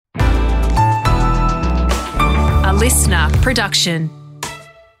listener production.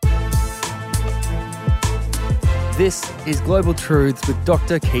 This is Global Truths with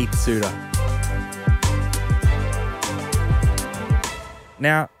Dr. Keith Suter.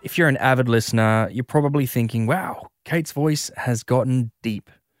 Now, if you're an avid listener, you're probably thinking, wow, Kate's voice has gotten deep.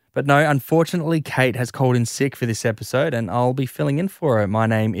 But no, unfortunately, Kate has called in sick for this episode and I'll be filling in for her. My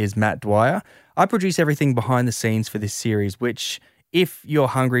name is Matt Dwyer. I produce everything behind the scenes for this series, which, if you're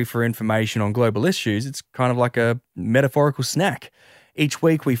hungry for information on global issues, it's kind of like a metaphorical snack. Each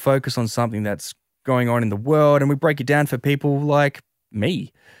week we focus on something that's going on in the world and we break it down for people like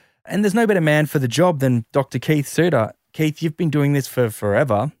me. And there's no better man for the job than Dr. Keith Suter. Keith, you've been doing this for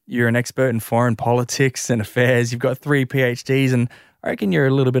forever. You're an expert in foreign politics and affairs. You've got 3 PhDs and I reckon you're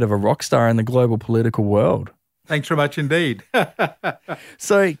a little bit of a rock star in the global political world. Thanks very much indeed.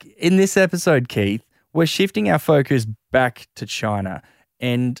 So in this episode, Keith, we're shifting our focus back to China.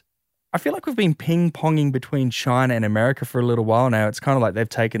 And I feel like we've been ping-ponging between China and America for a little while now. It's kind of like they've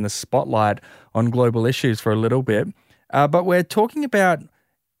taken the spotlight on global issues for a little bit. But we're talking about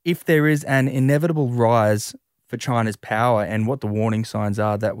if there is an inevitable rise for China's power and what the warning signs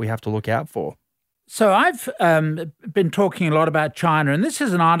are that we have to look out for. So I've been talking a lot about China, and this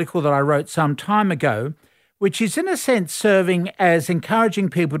is an article that I wrote some time ago, which is in a sense serving as encouraging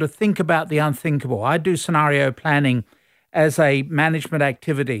people to think about the unthinkable. I do scenario planning as a management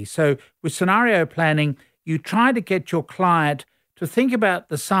activity. So with scenario planning, you try to get your client to think about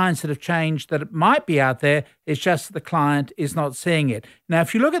the signs that have changed that might be out there. It's just that the client is not seeing it. Now,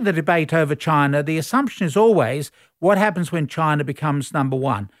 if you look at the debate over China, the assumption is always what happens when China becomes number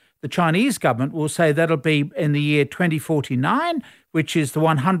one. The Chinese government will say that'll be in the year 2049, which is the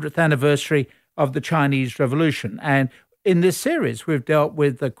 100th anniversary of the Chinese Revolution. And in this series, we've dealt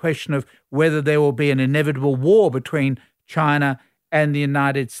with the question of whether there will be an inevitable war between China and the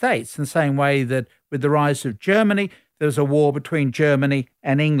United States, in the same way that with the rise of Germany, there was a war between Germany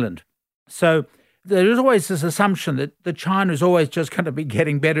and England. So there is always this assumption that China is always just going to be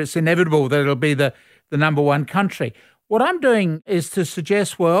getting better. It's inevitable that it'll be the number one country. What I'm doing is to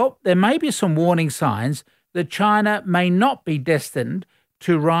suggest, well, there may be some warning signs that China may not be destined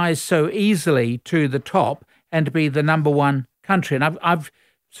to rise so easily to the top and to be the number one country. And I've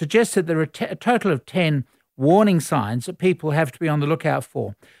suggested there are a total of 10 warning signs that people have to be on the lookout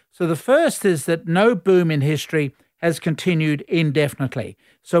for. So the first is that no boom in history has continued indefinitely.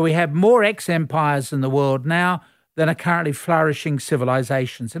 So we have more ex-empires in the world now than are currently flourishing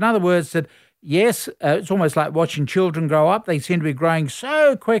civilizations. In other words, that yes, it's almost like watching children grow up. They seem to be growing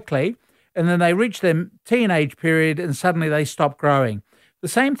so quickly, and then they reach their teenage period and suddenly they stop growing. The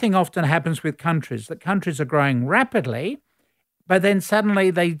same thing often happens with countries, that countries are growing rapidly, but then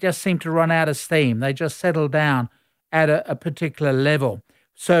suddenly they just seem to run out of steam. They just settle down at a particular level.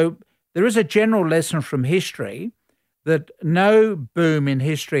 So there is a general lesson from history that no boom in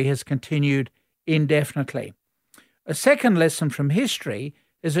history has continued indefinitely. A second lesson from history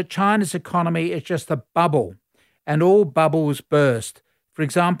is that China's economy is just a bubble, and all bubbles burst. For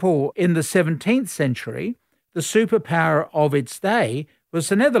example, in the 17th century, the superpower of its day was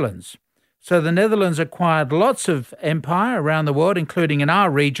the Netherlands. So the Netherlands acquired lots of empire around the world, including in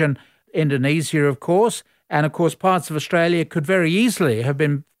our region, Indonesia, of course, and of course parts of Australia could very easily have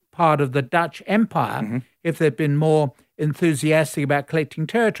been part of the Dutch Empire if they'd been more enthusiastic about collecting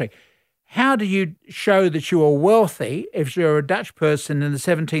territory. How do you show that you are wealthy if you're a Dutch person in the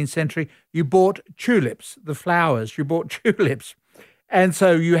 17th century? You bought tulips, the flowers, you bought tulips. And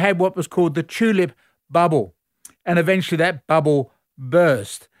so you had what was called the tulip bubble. And eventually that bubble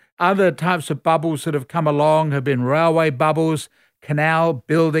burst. Other types of bubbles that have come along have been railway bubbles, canal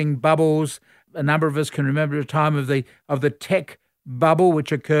building bubbles. A number of us can remember the time of the tech bubble,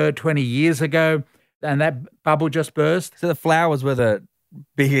 which occurred 20 years ago, and that bubble just burst. So the flowers were the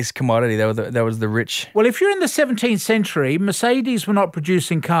biggest commodity. That was the rich. Well, if you're in the 17th century, Mercedes were not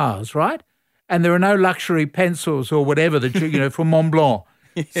producing cars, right? And there are no luxury pencils or whatever that you for Mont Blanc.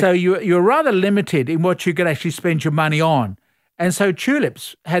 So you're rather limited in what you could actually spend your money on. And so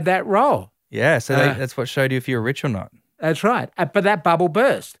tulips had that role. Yeah, so that's what showed you if you were rich or not. That's right. But that bubble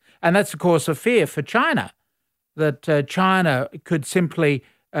burst. And that's, of course, a fear for China, that China could simply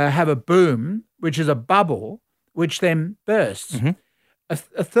have a boom, which is a bubble, which then bursts. Mm-hmm.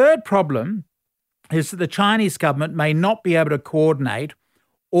 A third problem is that the Chinese government may not be able to coordinate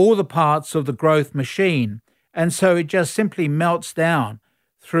all the parts of the growth machine. And so it just simply melts down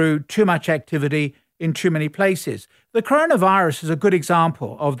through too much activity in too many places. The coronavirus is a good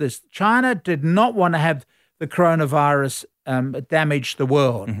example of this. China did not want to have the coronavirus damage the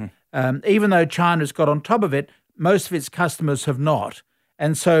world. Mm-hmm. Even though China's got on top of it, most of its customers have not.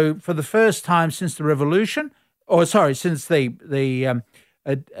 And so for the first time since the revolution, since the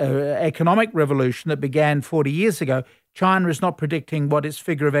economic revolution that began 40 years ago, China is not predicting what its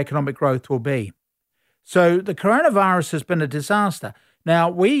figure of economic growth will be. So the coronavirus has been a disaster. Now,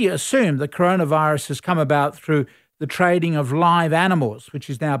 we assume the coronavirus has come about through the trading of live animals, which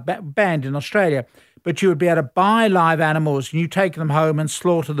is now banned in Australia. But you would be able to buy live animals and you take them home and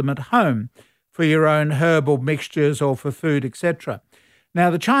slaughter them at home for your own herbal mixtures or for food, etc. Now,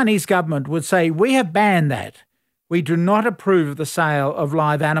 the Chinese government would say, we have banned that. We do not approve of the sale of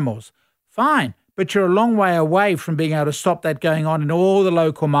live animals. Fine, but you're a long way away from being able to stop that going on in all the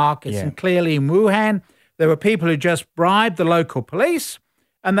local markets. Yeah. And clearly in Wuhan, there were people who just bribed the local police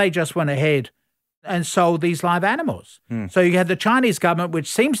and they just went ahead and sold these live animals. So you had the Chinese government, which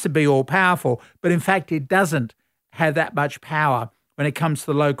seems to be all powerful, but in fact it doesn't have that much power when it comes to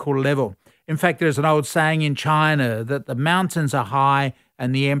the local level. In fact, there's an old saying in China that the mountains are high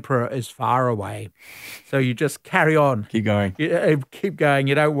and the emperor is far away. So you just carry on. Keep going. Keep going.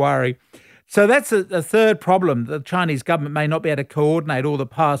 You don't worry. So that's a third problem. The Chinese government may not be able to coordinate all the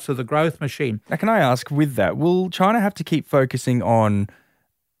parts of the growth machine. Now, can I ask, with that, will China have to keep focusing on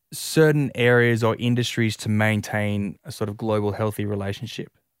certain areas or industries to maintain a sort of global healthy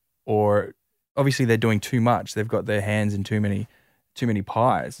relationship? Or obviously they're doing too much. They've got their hands in too many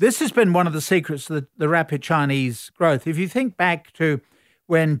pies. This has been one of the secrets of the rapid Chinese growth. If you think back to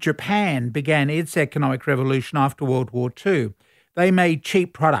when Japan began its economic revolution after World War II, they made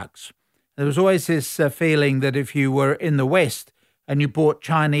cheap products. There was always this feeling that if you were in the West and you bought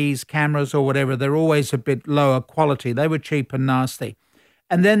Chinese cameras or whatever, they're always a bit lower quality. They were cheap and nasty.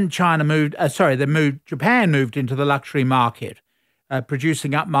 And then Japan moved into the luxury market,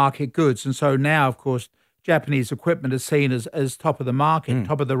 producing upmarket goods. And so now, of course, Japanese equipment is seen as top of the market,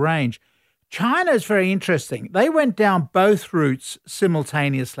 top of the range. China is very interesting. They went down both routes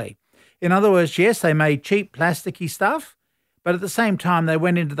simultaneously. In other words, yes, they made cheap plasticky stuff, but at the same time, they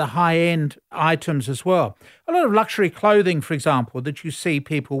went into the high-end items as well. A lot of luxury clothing, for example, that you see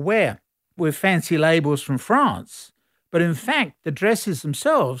people wear with fancy labels from France. But in fact, the dresses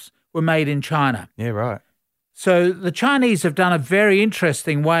themselves were made in China. Yeah, right. So the Chinese have done a very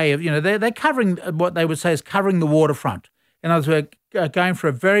interesting way of, they're covering what they would say is covering the waterfront. In other words, going for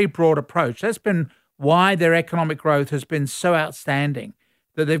a very broad approach. That's been why their economic growth has been so outstanding,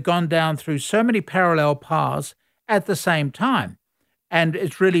 that they've gone down through so many parallel paths at the same time. And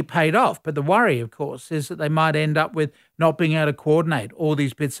it's really paid off. But the worry, of course, is that they might end up with not being able to coordinate all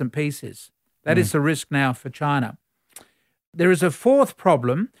these bits and pieces. That is the risk now for China. There is a fourth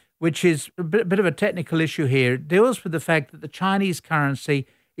problem, which is a bit of a technical issue here. It deals with the fact that the Chinese currency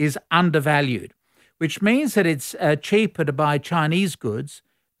is undervalued, which means that it's cheaper to buy Chinese goods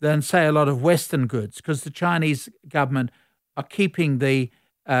than, say, a lot of Western goods, because the Chinese government are keeping the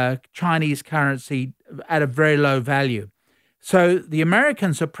Chinese currency at a very low value. So the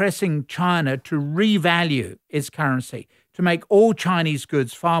Americans are pressing China to revalue its currency, to make all Chinese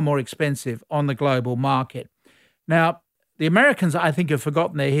goods far more expensive on the global market. Now, the Americans, I think, have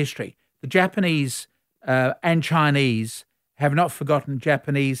forgotten their history. The Japanese and Chinese have not forgotten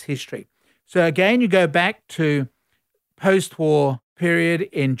Japanese history. So again, you go back to post-war period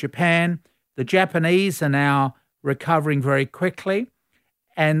in Japan. The Japanese are now recovering very quickly,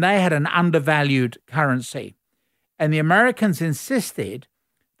 and they had an undervalued currency. And the Americans insisted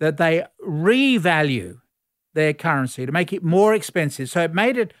that they revalue their currency to make it more expensive. So it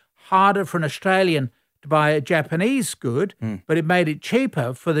made it harder for an Australian to buy a Japanese good, but it made it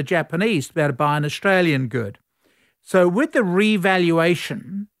cheaper for the Japanese to be able to buy an Australian good. So with the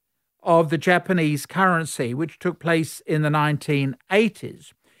revaluation of the Japanese currency, which took place in the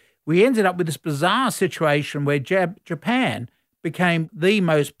 1980s, we ended up with this bizarre situation where Japan became the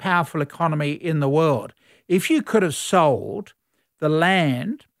most powerful economy in the world. If you could have sold the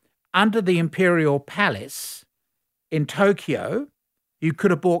land under the Imperial Palace in Tokyo, you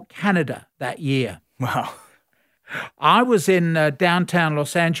could have bought Canada that year. Wow. I was in downtown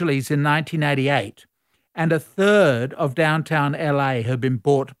Los Angeles in 1988, and a third of downtown LA had been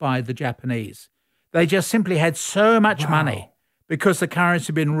bought by the Japanese. They just simply had so much money because the currency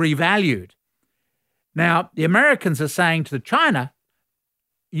had been revalued. Now, the Americans are saying to China,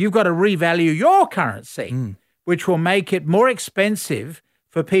 you've got to revalue your currency, which will make it more expensive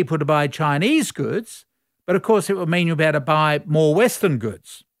for people to buy Chinese goods, but of course it will mean you'll be able to buy more Western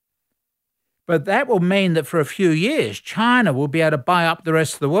goods. But that will mean that for a few years, China will be able to buy up the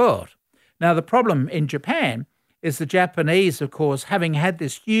rest of the world. Now, the problem in Japan is the Japanese, of course, having had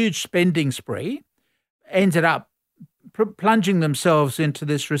this huge spending spree, ended up plunging themselves into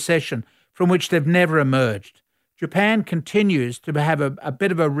this recession from which they've never emerged. Japan continues to have a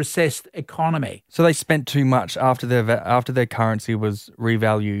bit of a recessed economy. So they spent too much after their currency was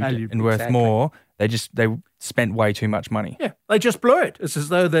revalued and worth exactly. more. They spent way too much money. Yeah, they just blew it. It's as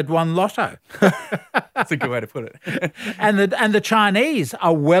though they'd won lotto. That's a good way to put it. And the Chinese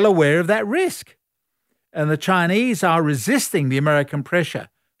are well aware of that risk. And the Chinese are resisting the American pressure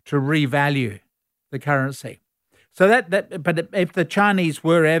to revalue the currency. So but if the Chinese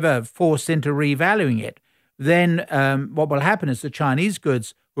were ever forced into revaluing it, then what will happen is the Chinese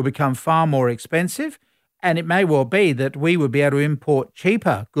goods will become far more expensive, and it may well be that we would be able to import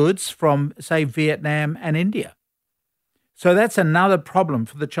cheaper goods from, say, Vietnam and India. So that's another problem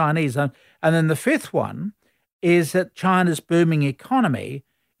for the Chinese. And then the fifth one is that China's booming economy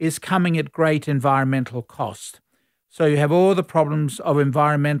is coming at great environmental cost. So you have all the problems of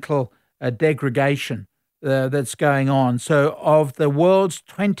environmental degradation that's going on. So of the world's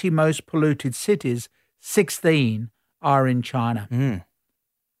 20 most polluted cities, 16 are in China. Mm.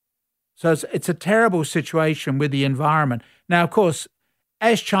 So it's a terrible situation with the environment. Now, of course,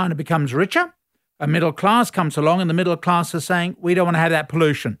 as China becomes richer, a middle class comes along, and the middle class is saying, we don't want to have that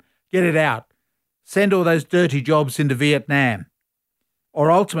pollution. Get it out. Send all those dirty jobs into Vietnam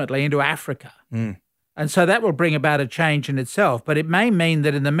or ultimately into Africa. Mm. And so that will bring about a change in itself. But it may mean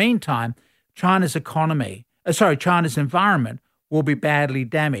that in the meantime, China's environment will be badly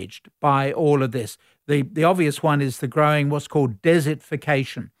damaged by all of this. The obvious one is the growing what's called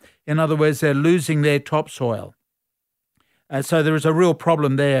desertification. In other words, they're losing their topsoil. So there is a real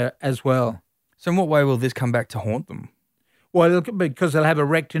problem there as well. So in what way will this come back to haunt them? Well, because they'll have a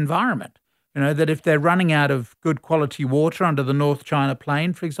wrecked environment. You know, that if they're running out of good quality water under the North China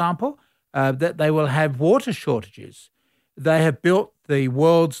Plain, for example, that they will have water shortages. They have built the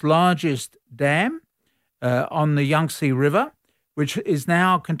world's largest dam on the Yangtze River, which is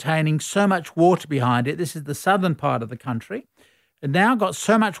now containing so much water behind it. This is the southern part of the country. It now got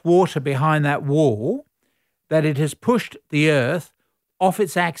so much water behind that wall that it has pushed the earth off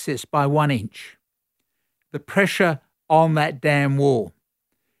its axis by 1 inch. The pressure on that dam wall.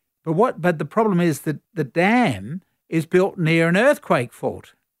 But the problem is that the dam is built near an earthquake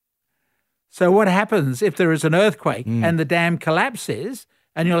fault. So what happens if there is an earthquake and the dam collapses,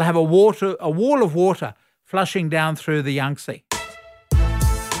 and you'll have a wall of water flushing down through the Yangtze?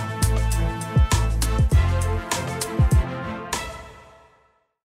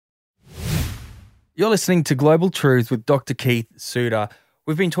 You're listening to Global Truth with Dr. Keith Suter.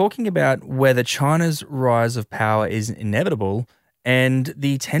 We've been talking about whether China's rise of power is inevitable and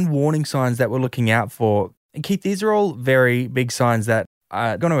the 10 warning signs that we're looking out for. And Keith, these are all very big signs that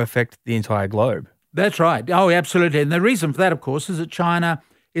are going to affect the entire globe. That's right. Oh, absolutely. And the reason for that, of course, is that China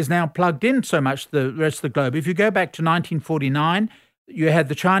is now plugged in so much to the rest of the globe. If you go back to 1949, you had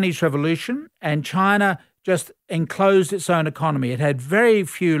the Chinese Revolution, and China just enclosed its own economy. It had very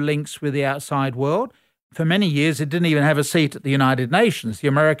few links with the outside world. For many years, it didn't even have a seat at the United Nations. The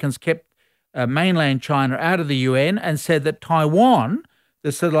Americans kept mainland China out of the UN and said that Taiwan,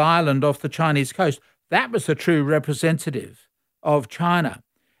 this little island off the Chinese coast, that was the true representative of China.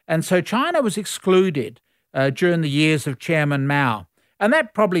 And so China was excluded during the years of Chairman Mao. And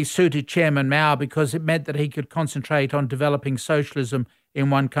that probably suited Chairman Mao because it meant that he could concentrate on developing socialism in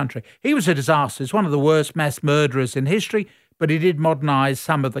one country. He was a disaster. He's one of the worst mass murderers in history, but he did modernize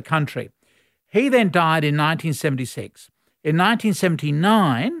some of the country. He then died in 1976. In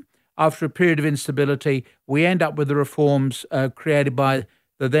 1979, after a period of instability, we end up with the reforms created by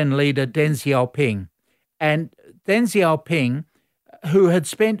the then leader Deng Xiaoping. And Deng Xiaoping, who had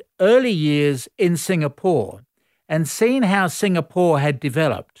spent early years in Singapore and seen how Singapore had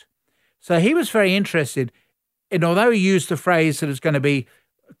developed. So he was very interested in, although he used the phrase that it's going to be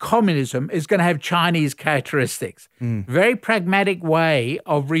communism, is going to have Chinese characteristics. Very pragmatic way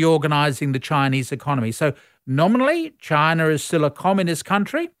of reorganizing the Chinese economy. So nominally, China is still a communist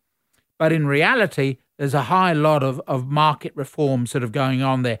country, but in reality, there's a high lot of market reforms that are going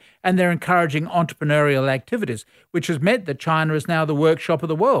on there, and they're encouraging entrepreneurial activities, which has meant that China is now the workshop of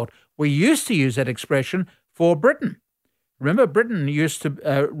the world. We used to use that expression for Britain. Remember, Britain used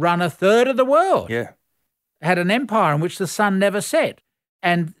to run a third of the world. Yeah. Had an empire in which the sun never set.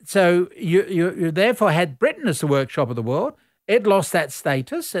 And so you therefore had Britain as the workshop of the world. It lost that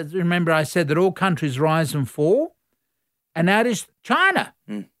status. Remember, I said that all countries rise and fall. And now it is China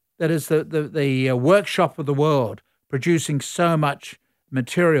that is the workshop of the world, producing so much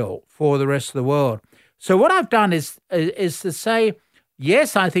material for the rest of the world. So what I've done is to say,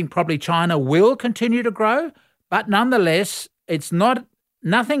 yes, I think probably China will continue to grow, but nonetheless,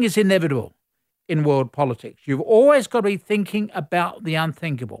 nothing is inevitable in world politics. You've always got to be thinking about the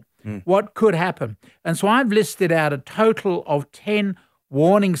unthinkable. What could happen? And so I've listed out a total of 10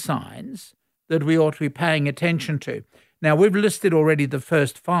 warning signs that we ought to be paying attention to. Now, we've listed already the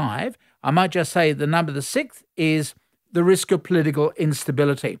first 5. I might just say the 6th is the risk of political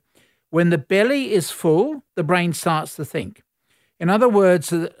instability. When the belly is full, the brain starts to think. In other words,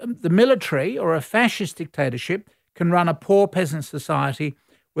 the military or a fascist dictatorship can run a poor peasant society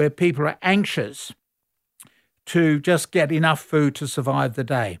where people are anxious to just get enough food to survive the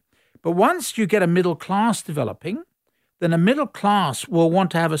day. But once you get a middle class developing, then a middle class will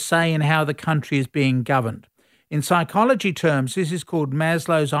want to have a say in how the country is being governed. In psychology terms, this is called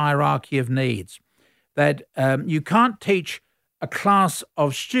Maslow's hierarchy of needs, that you can't teach a class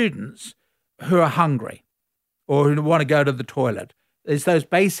of students who are hungry or who want to go to the toilet. There's those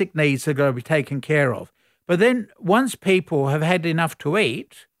basic needs that are going to be taken care of. But then once people have had enough to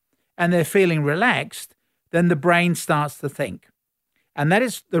eat and they're feeling relaxed, then the brain starts to think. And that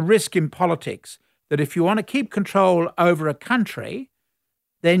is the risk in politics, that if you want to keep control over a country,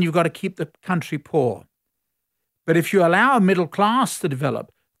 then you've got to keep the country poor. But if you allow a middle class to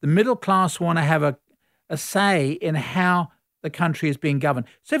develop, the middle class want to have a say in how the country is being governed.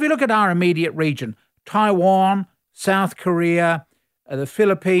 So if you look at our immediate region, Taiwan, South Korea, the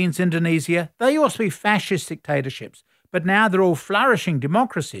Philippines, Indonesia, they used to be fascist dictatorships. But now they're all flourishing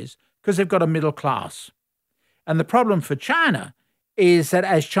democracies because they've got a middle class. And the problem for China is that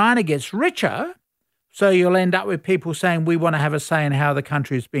as China gets richer, so you'll end up with people saying, we want to have a say in how the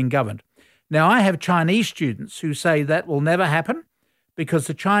country is being governed. Now, I have Chinese students who say that will never happen because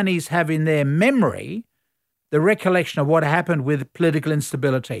the Chinese have in their memory the recollection of what happened with political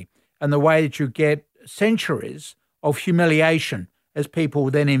instability and the way that you get centuries of humiliation as people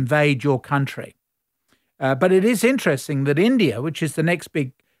then invade your country. But it is interesting that India, which is the next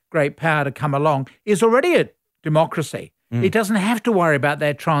big great power to come along, is already a democracy. It doesn't have to worry about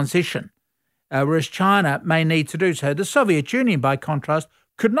that transition, whereas China may need to do so. The Soviet Union, by contrast,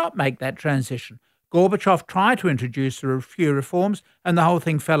 could not make that transition. Gorbachev tried to introduce a few reforms and the whole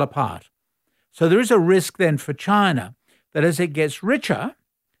thing fell apart. So there is a risk then for China that as it gets richer,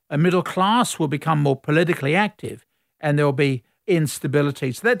 a middle class will become more politically active and there will be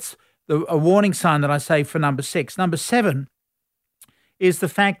instability. So that's a warning sign that I say for number 6. Number 7 is the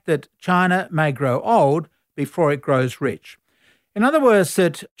fact that China may grow old before it grows rich. In other words,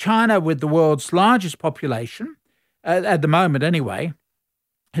 that China, with the world's largest population, at the moment anyway,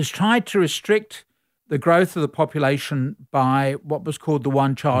 has tried to restrict the growth of the population by what was called the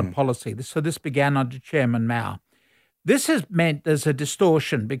one-child policy. So this began under Chairman Mao. This has meant there's a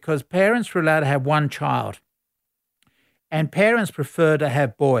distortion because parents were allowed to have one child and parents prefer to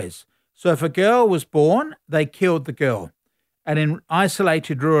have boys. So if a girl was born, they killed the girl. And in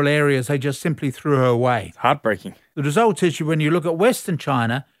isolated rural areas, they just simply threw her away. Heartbreaking. The result is when you look at Western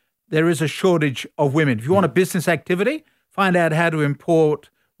China, there is a shortage of women. If you want a business activity, find out how to import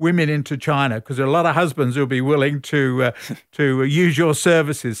women into China because there are a lot of husbands who'll be willing to use your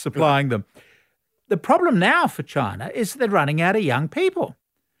services, supplying them. The problem now for China is they're running out of young people.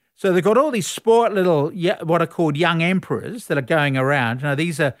 So they've got all these sport little, what are called young emperors that are going around. You know,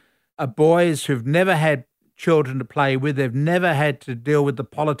 these are boys who've never had children to play with. They've never had to deal with the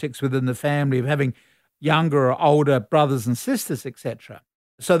politics within the family of having younger or older brothers and sisters, etc.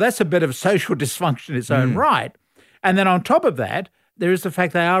 So that's a bit of social dysfunction in its own right. And then on top of that, there is the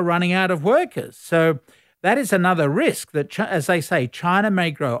fact they are running out of workers. So that is another risk that, as they say, China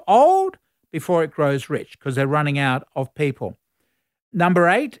may grow old before it grows rich because they're running out of people. Number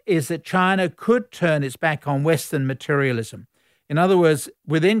 8 is that China could turn its back on Western materialism. In other words,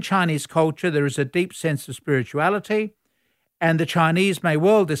 within Chinese culture, there is a deep sense of spirituality, and the Chinese may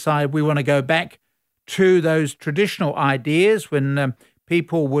well decide we want to go back to those traditional ideas when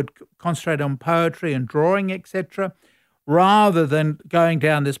people would concentrate on poetry and drawing, etc., rather than going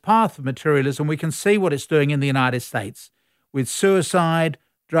down this path of materialism. We can see what it's doing in the United States with suicide,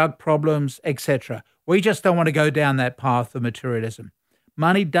 drug problems, etc. We just don't want to go down that path of materialism.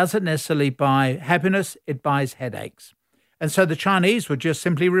 Money doesn't necessarily buy happiness, it buys headaches. And so the Chinese would just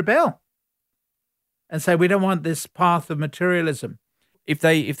simply rebel and say, we don't want this path of materialism. If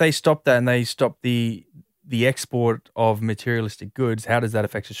they stop that and they stop the export of materialistic goods, how does that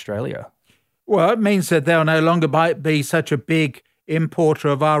affect Australia? Well, it means that they'll no longer be such a big importer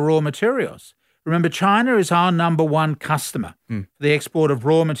of our raw materials. Remember, China is our number one customer for the export of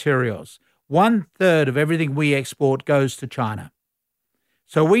raw materials. 1/3 of everything we export goes to China.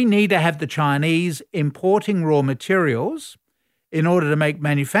 So we need to have the Chinese importing raw materials in order to make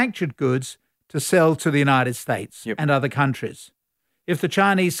manufactured goods to sell to the United States and other countries. If the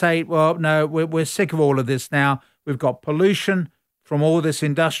Chinese say, well, no, we're sick of all of this now, we've got pollution, from all this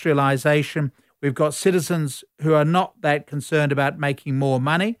industrialization. We've got citizens who are not that concerned about making more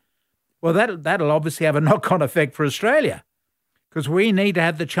money. Well, that'll obviously have a knock-on effect for Australia, because we need to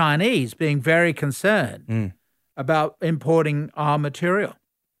have the Chinese being very concerned about importing our material.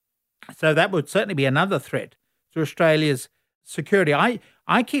 So that would certainly be another threat to Australia's security.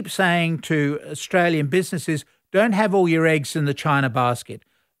 I keep saying to Australian businesses, don't have all your eggs in the China basket.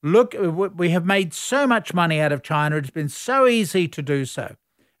 Look, we have made so much money out of China. It's been so easy to do so.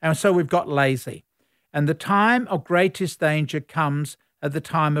 And so we've got lazy. And the time of greatest danger comes at the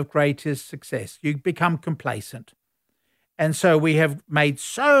time of greatest success. You become complacent. And so we have made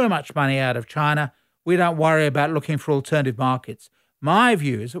so much money out of China, we don't worry about looking for alternative markets. My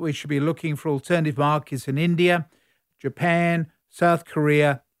view is that we should be looking for alternative markets in India, Japan, South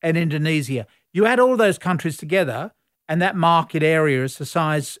Korea, and Indonesia. You add all those countries together, and that market area is the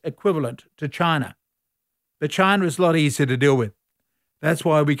size equivalent to China. But China is a lot easier to deal with. That's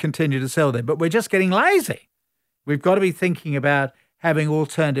why we continue to sell them. But we're just getting lazy. We've got to be thinking about having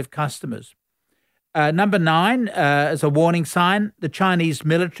alternative customers. Number 9, as a warning sign, the Chinese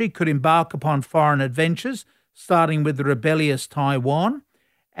military could embark upon foreign adventures, starting with the rebellious Taiwan,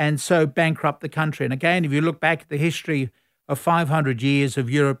 and so bankrupt the country. And again, if you look back at the history of 500 years of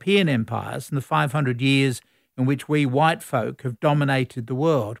European empires and the 500 years in which we white folk have dominated the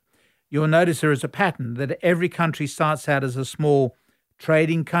world, you'll notice there is a pattern that every country starts out as a small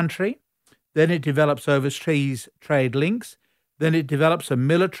trading country, then it develops overseas trade links, then it develops a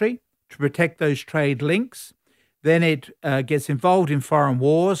military to protect those trade links, then it gets involved in foreign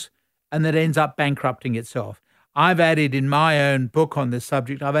wars, and then ends up bankrupting itself. I've added in my own book on this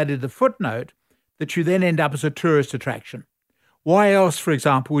subject, I've added the footnote that you then end up as a tourist attraction. Why else, for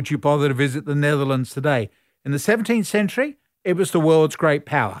example, would you bother to visit the Netherlands today? In the 17th century, it was the world's great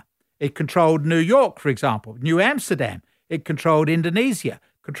power. It controlled New York, for example, New Amsterdam. It controlled Indonesia,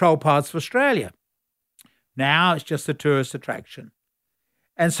 controlled parts of Australia. Now it's just a tourist attraction.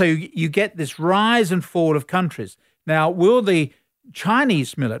 And so you get this rise and fall of countries. Now, will the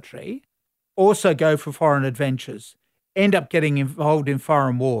Chinese military also go for foreign adventures, end up getting involved in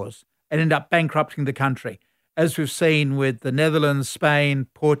foreign wars, and end up bankrupting the country, as we've seen with the Netherlands, Spain,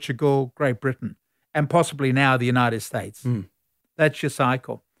 Portugal, Great Britain, and possibly now the United States? That's your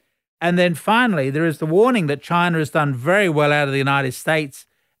cycle. And then finally, there is the warning that China has done very well out of the United States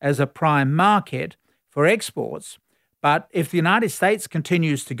as a prime market for exports. But if the United States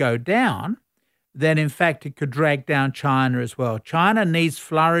continues to go down, then in fact it could drag down China as well. China needs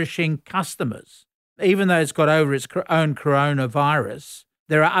flourishing customers. Even though it's got over its own coronavirus,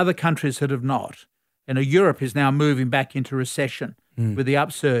 there are other countries that have not. Europe is now moving back into recession with the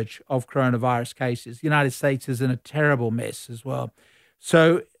upsurge of coronavirus cases. The United States is in a terrible mess as well.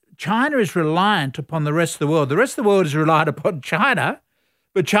 So China is reliant upon the rest of the world. The rest of the world is reliant upon China,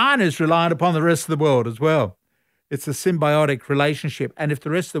 but China is reliant upon the rest of the world as well. It's a symbiotic relationship. And if the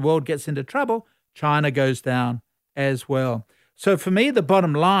rest of the world gets into trouble, China goes down as well. So for me, the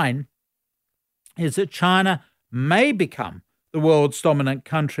bottom line is that China may become the world's dominant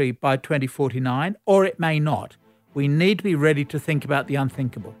country by 2049, or it may not. We need to be ready to think about the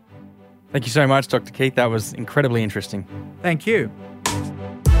unthinkable. Thank you so much, Dr. Keith. That was incredibly interesting. Thank you.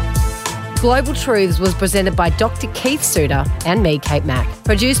 Global Truths was presented by Dr. Keith Suter and me, Kate Mack.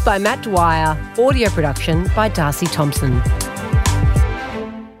 Produced by Matt Dwyer. Audio production by Darcy Thompson.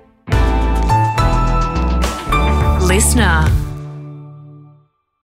 Listener.